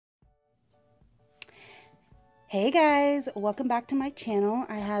Hey guys, welcome back to my channel.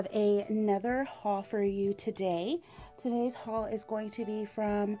 I have another haul for you today. Today's haul is going to be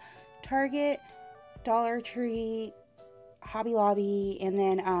from Target, Dollar Tree, Hobby Lobby, and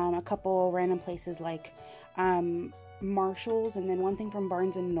then a couple random places like Marshall's, and then one thing from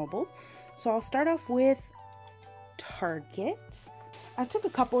Barnes & Noble. So I'll start off with Target. I've took a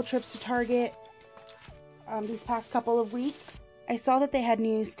couple trips to Target these past couple of weeks. I saw that they had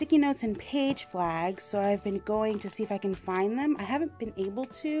new sticky notes and page flags, so I've been going to see if I can find them. I haven't been able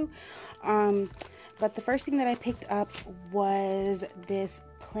to, but the first thing that I picked up was this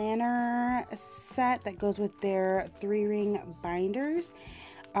planner set that goes with their 3-ring binders.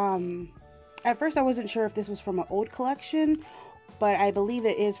 At first I wasn't sure if this was from an old collection, but I believe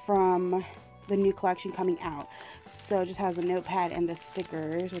it is from the new collection coming out. So it just has a notepad and the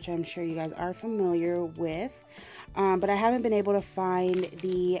stickers, which I'm sure you guys are familiar with. But I haven't been able to find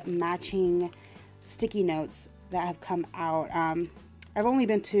the matching sticky notes that have come out. I've only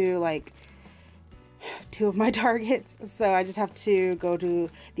been to like 2 of my Targets, so I just have to go to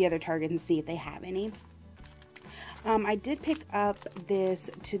the other Target and see if they have any. I did pick up this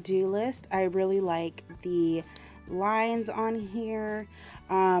to-do list. I really like the lines on here,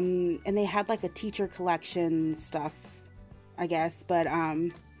 and they had like a teacher collection stuff, I guess, but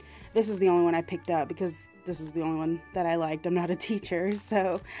this is the only one I picked up because this is the only one that I liked. I'm not a teacher,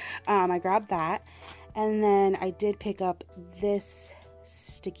 so I grabbed that. And then I did pick up this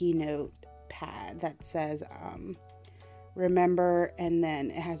sticky note pad that says remember, and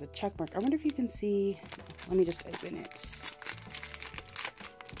then it has a check mark. I wonder if you can see. Let me just open it.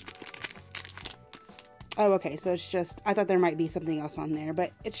 Oh, okay, so it's just, I thought there might be something else on there,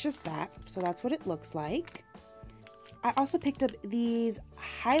 but it's just that. So that's what it looks like. I also picked up these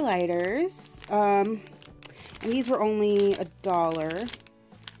highlighters. And these were only $1.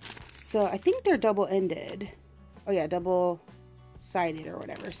 So I think they're double-ended. Oh yeah, double-sided or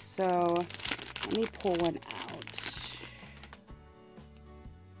whatever. So let me pull one out.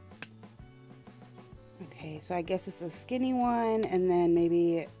 Okay, so I guess it's the skinny one, and then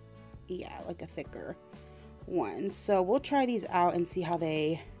maybe, yeah, like a thicker one. So we'll try these out and see how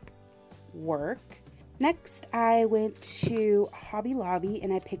they work. Next, I went to Hobby Lobby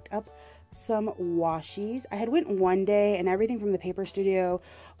and I picked up some washies. I had went one day and everything from the Paper Studio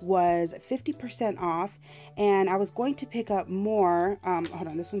was 50% off, and I was going to pick up more. Hold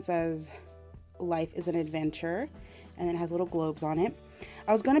on, this one says life is an adventure, and then it has little globes on it.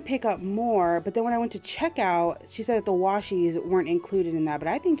 I was going to pick up more, but then when I went to checkout, she said that the washies weren't included in that, but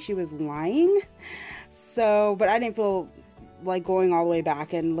I think she was lying. So, but I didn't feel like going all the way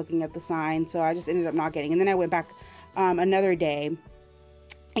back and looking at the sign, so I just ended up not getting. And then I went back another day,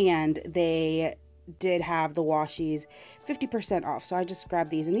 and they did have the washies 50% off, so I just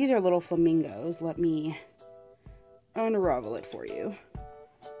grabbed these. And these are little flamingos. Let me unravel it for you.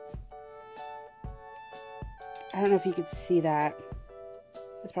 I don't know if you could see that.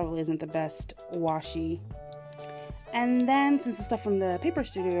 This probably isn't the best washi. And then, since the stuff from the Paper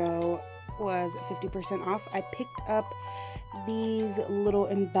Studio was 50% off, I picked up these little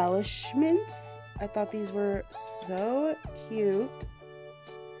embellishments. I thought these were so cute.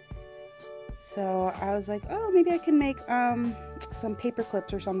 So I was like, oh, maybe I can make some paper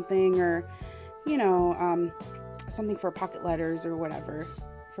clips or something, or, you know, something for pocket letters or whatever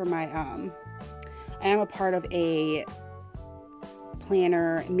for my, I am a part of a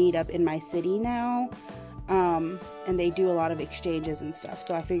planner meetup in my city now, and they do a lot of exchanges and stuff,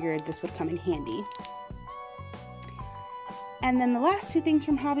 so I figured this would come in handy. And then the last 2 things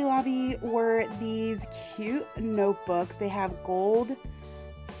from Hobby Lobby were these cute notebooks. They have gold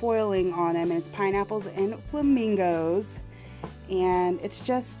foiling on them, and it's pineapples and flamingos, and it's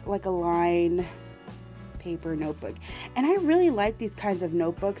just like a line paper notebook. And I really like these kinds of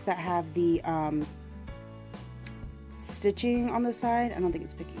notebooks that have the stitching on the side. I don't think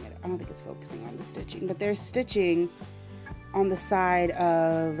it's picking it up. I don't think it's focusing on the stitching, but there's stitching on the side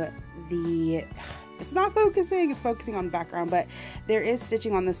of the, it's not focusing, it's focusing on the background, but there is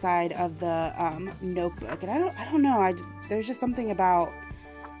stitching on the side of the notebook. And I don't know, there's just something about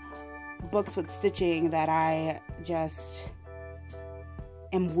books with stitching that I just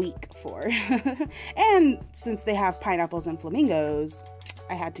am weak for. And since they have pineapples and flamingos,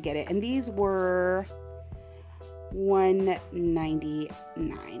 I had to get it. And these were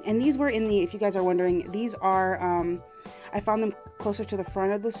 $1.99, and these were in the, if you guys are wondering, these are I found them closer to the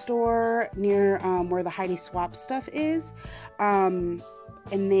front of the store, near where the Heidi Swapp stuff is, and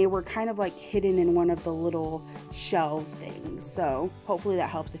they were kind of like hidden in one of the little shelf things. So hopefully that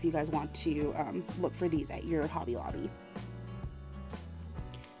helps if you guys want to look for these at your Hobby Lobby.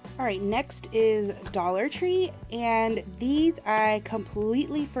 All right, next is Dollar Tree, and these I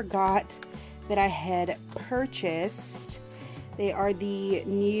completely forgot that I had purchased. They are the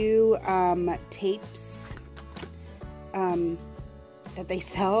new tapes that they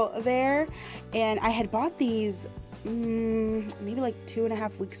sell there, and I had bought these maybe like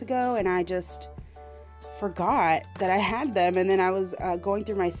 2.5 weeks ago, and I just forgot that I had them. And then I was going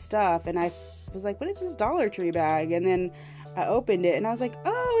through my stuff, and I was like, what is this Dollar Tree bag? And then I opened it and I was like,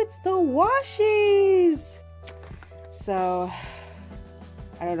 oh, it's the washies. So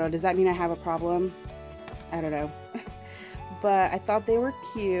I don't know, does that mean I have a problem? I don't know. But I thought they were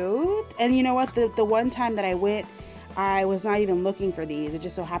cute. And you know what, the one time that I went, I was not even looking for these. It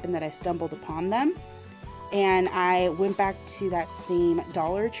just so happened that I stumbled upon them, and I went back to that same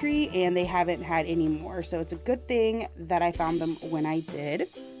Dollar Tree and they haven't had any more. So it's a good thing that I found them when I did.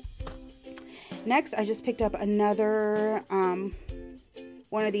 Next, I just picked up another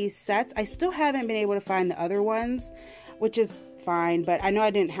one of these sets. I still haven't been able to find the other ones, which is fine, but I know I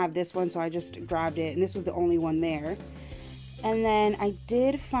didn't have this one, so I just grabbed it, and this was the only one there. And then I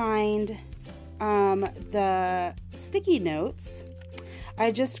did find the sticky notes. I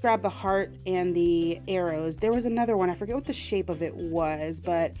just grabbed the heart and the arrows. There was another one, I forget what the shape of it was,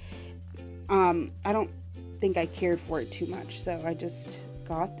 but I don't think I cared for it too much, so I just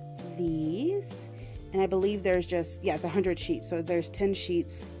got these. And I believe there's just, yeah, it's 100 sheets, so there's 10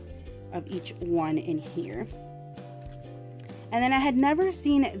 sheets of each one in here. And then I had never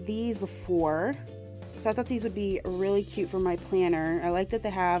seen these before, so I thought these would be really cute for my planner. I like that they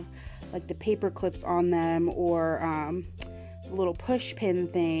have like the paper clips on them, or the little push pin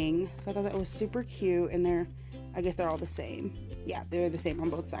thing. So I thought that was super cute, and I guess they're all the same. Yeah, they're the same on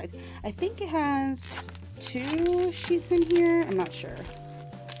both sides. I think it has 2 sheets in here, I'm not sure.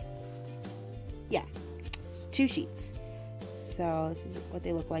 Yeah, 2 sheets. So this is what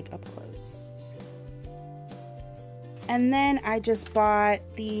they look like up close. And then I just bought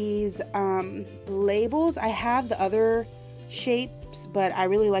these labels. I have the other shapes, but I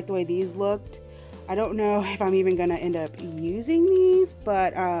really like the way these looked. I don't know if I'm even gonna end up using these,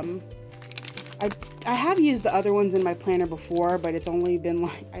 but I have used the other ones in my planner before, but it's only been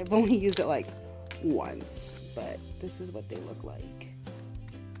like, I've only used it like once, but this is what they look like.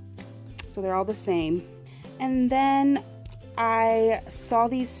 So they're all the same. And then I saw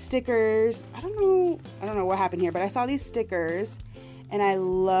these stickers. I don't know what happened here, but I saw these stickers, and I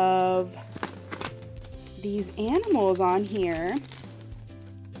love these animals on here.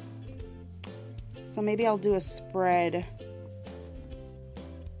 So maybe I'll do a spread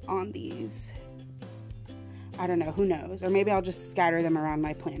on these. I don't know, who knows? Or maybe I'll just scatter them around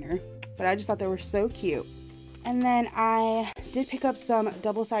my planner. But I just thought they were so cute. And then I did pick up some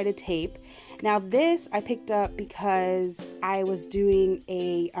double-sided tape. Now this I picked up because I was doing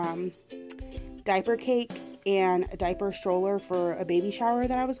a diaper cake and a diaper stroller for a baby shower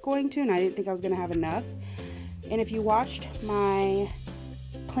that I was going to, and I didn't think I was going to have enough. And if you watched my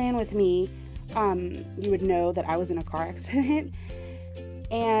plan with me, you would know that I was in a car accident,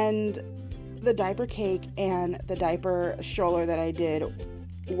 and the diaper cake and the diaper stroller that I did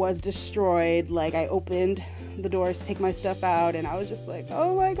was destroyed. Like, I opened the doors to take my stuff out, and I was just like,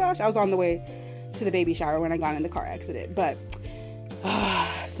 oh my gosh. I was on the way to the baby shower when I got in the car accident, but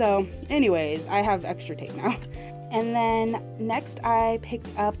so anyways, I have extra tape now. And then next I picked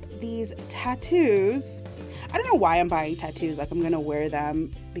up these tattoos. I don't know why I'm buying tattoos, like I'm gonna wear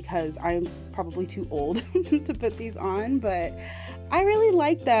them because I'm probably too old to put these on, but I really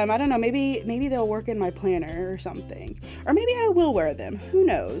like them. I don't know, maybe they'll work in my planner or something, or maybe I will wear them, who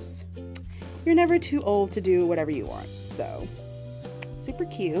knows. You're never too old to do whatever you want. So super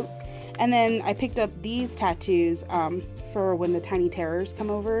cute. And then I picked up these tattoos for when the Tiny Terrors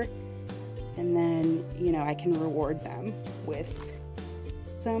come over, and then, you know, I can reward them with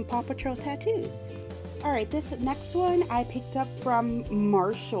some Paw Patrol tattoos. All right, this next one I picked up from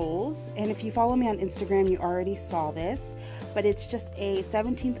Marshalls, and if you follow me on Instagram, you already saw this, but it's just a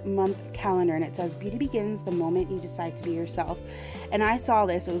 17th month calendar, and it says beauty begins the moment you decide to be yourself. And I saw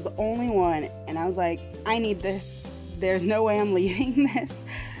this, it was the only one, and I was like, I need this. There's no way I'm leaving this.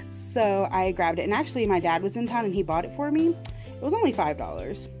 So I grabbed it, and actually my dad was in town and he bought it for me. It was only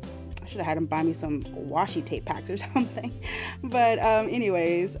 $5. I should have had him buy me some washi tape packs or something. But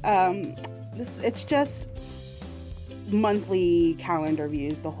anyways, it's just monthly calendar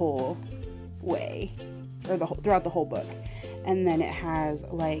views the whole way, or throughout the whole book. And then it has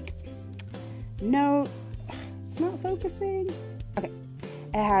like notes. It's not focusing. Okay.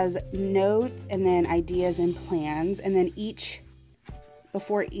 It has notes and then ideas and plans, and then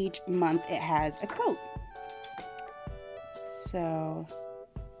before each month it has a quote. So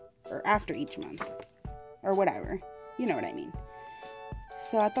or after each month, or whatever. You know what I mean.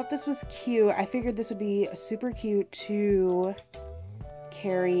 So I thought this was cute. I figured this would be super cute to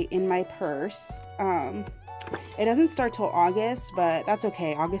carry in my purse. It doesn't start till August, but that's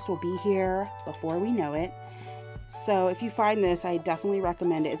okay. August will be here before we know it. So if you find this, I definitely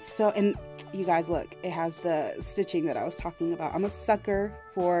recommend it. It's so, and you guys look, it has the stitching that I was talking about. I'm a sucker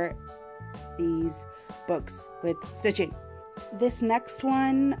for these books with stitching. This next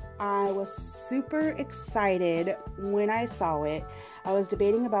one, I was super excited when I saw it. I was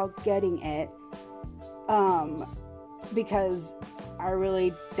debating about getting it because I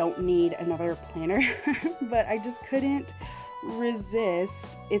really don't need another planner, but I just couldn't resist.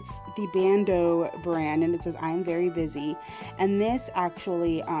 It's the Bando brand, and it says, "I am very busy." And this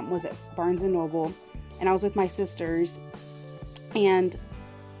actually was at Barnes & Noble, and I was with my sisters, and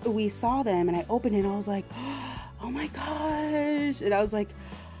we saw them, and I opened it, and I was like, oh my gosh. And I was like,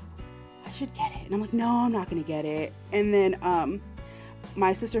 I should get it. And I'm like, no, I'm not gonna get it. And then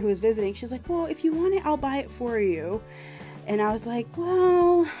my sister who was visiting, she's like, well, if you want it, I'll buy it for you. And I was like,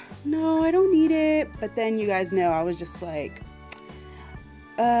 well, no, I don't need it. But then you guys know, I was just like,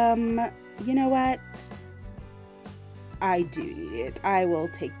 you know what? I do need it. I will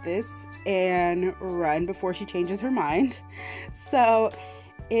take this and run before she changes her mind. So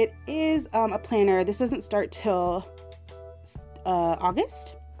it is a planner. This doesn't start till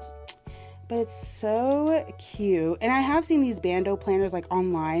August, but it's so cute. And I have seen these Bando planners like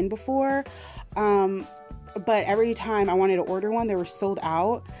online before, but every time I wanted to order one, they were sold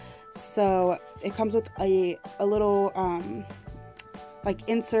out. So it comes with a little like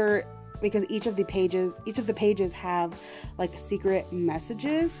insert, because each of the pages have like secret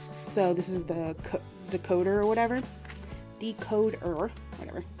messages. So this is the decoder or whatever.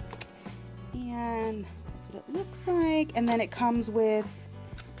 And that's what it looks like. And then it comes with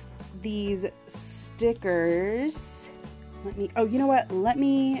these stickers. Oh, you know what? Let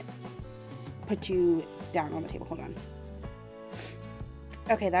me put you down on the table. Hold on.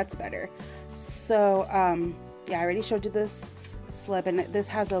 Okay, that's better. So, yeah, I already showed you this slip, and this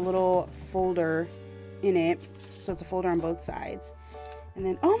has a little folder in it. So it's a folder on both sides. And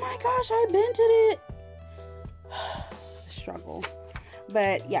then, oh my gosh, I bent it. Struggle.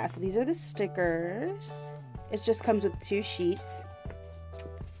 But yeah, so these are the stickers. It just comes with 2 sheets,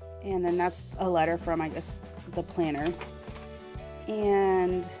 and then that's a letter from, I guess, the planner.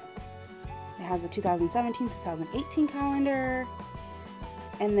 And it has the 2017 2018 calendar,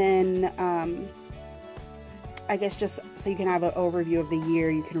 and then I guess just so you can have an overview of the year,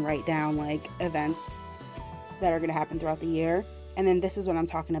 you can write down like events that are going to happen throughout the year. And then this is what I'm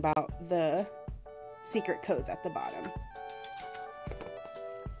talking about, the secret codes at the bottom.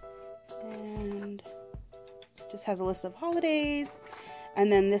 And just has a list of holidays.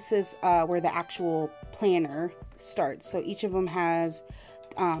 And then this is where the actual planner starts. So each of them has,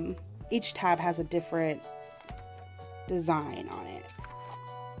 each tab has a different design on it.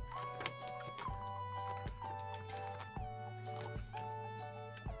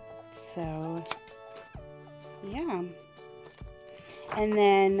 So, yeah. And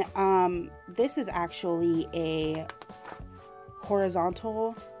then this is actually a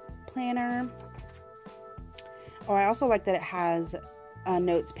horizontal planner. Oh, I also like that it has a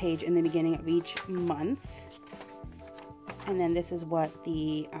notes page in the beginning of each month. And then this is what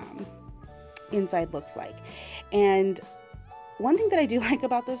the inside looks like. And one thing that I do like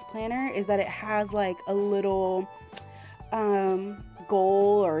about this planner is that it has like a little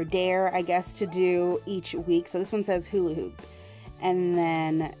goal or dare, I guess, to do each week. So this one says hula hoop, and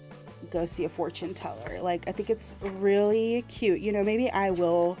then go see a fortune teller. Like, I think it's really cute. You know, maybe I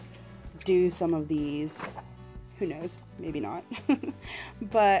will do some of these. Who knows? Maybe not.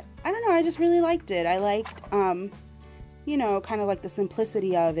 But I don't know. I just really liked it. I liked, you know, kind of like the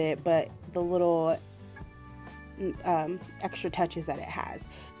simplicity of it, but the little extra touches that it has.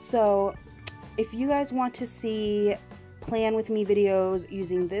 So if you guys want to see plan with me videos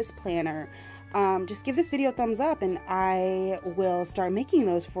using this planner, just give this video a thumbs up, and I will start making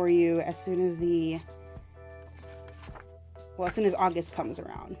those for you as soon as as soon as August comes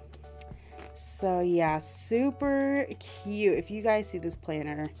around. So yeah, super cute. If you guys see this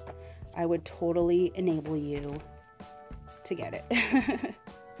planner, I would totally enable you to get it.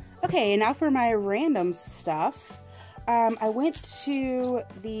 Okay, and now for my random stuff. I went to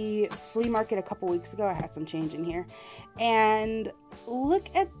the flea market a couple weeks ago. I had some change in here. And look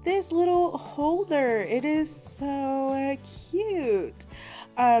at this little holder. It is so cute.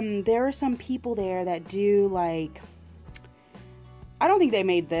 There are some people there that do like, I don't think they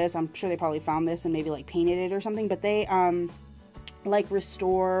made this. I'm sure they probably found this and maybe like painted it or something. But they like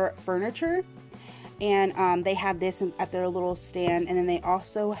restore furniture, and they had this at their little stand. And then they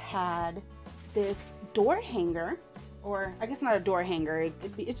also had this door hanger, or I guess not a door hanger,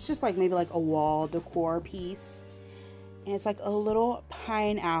 it's just like maybe like a wall decor piece, and it's like a little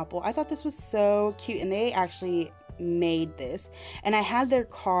pineapple. I thought this was so cute, and they actually made this, and I had their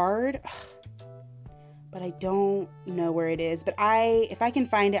card, but I don't know where it is. But if I can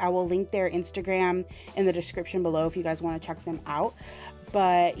find it, I will link their Instagram in the description below if you guys want to check them out.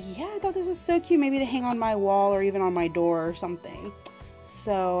 But yeah, I thought this was so cute, maybe to hang on my wall or even on my door or something.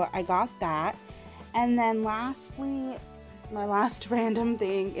 So I got that. And then lastly, my last random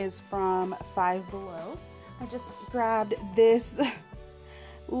thing is from Five Below. I just grabbed this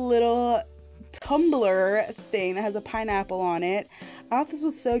little tumbler thing that has a pineapple on it. I thought this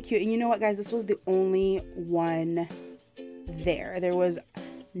was so cute. And you know what, guys? This was the only one there. There was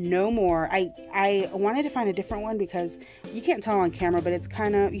no more. I wanted to find a different one because you can't tell on camera, but it's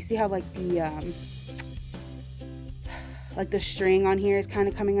kind of, you see how like the string on here is kind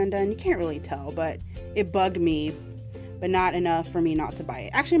of coming undone. You can't really tell, but it bugged me, but not enough for me not to buy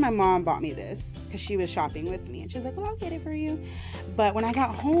it. Actually, my mom bought me this because she was shopping with me, and she was like, well, I'll get it for you. But when I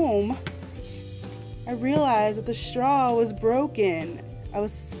got home, I realized that the straw was broken. I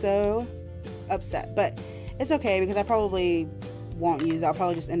was so upset, but it's okay because I probably won't use it. I'll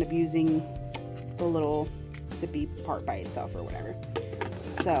probably just end up using the little sippy part by itself or whatever.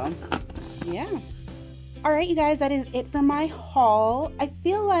 So yeah. All right, you guys, that is it for my haul. I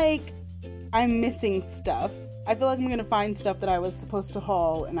feel like I'm missing stuff. I feel like I'm gonna find stuff that I was supposed to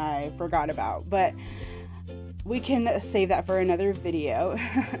haul and I forgot about, but we can save that for another video.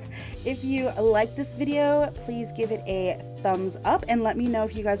 If you like this video, please give it a thumbs up and let me know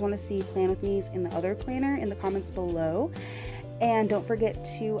if you guys want to see Plan With Me's in the other planner in the comments below. And don't forget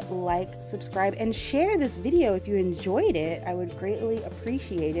to like, subscribe, and share this video if you enjoyed it. I would greatly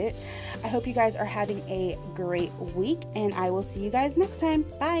appreciate it. I hope you guys are having a great week, and I will see you guys next time.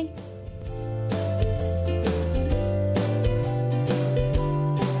 Bye!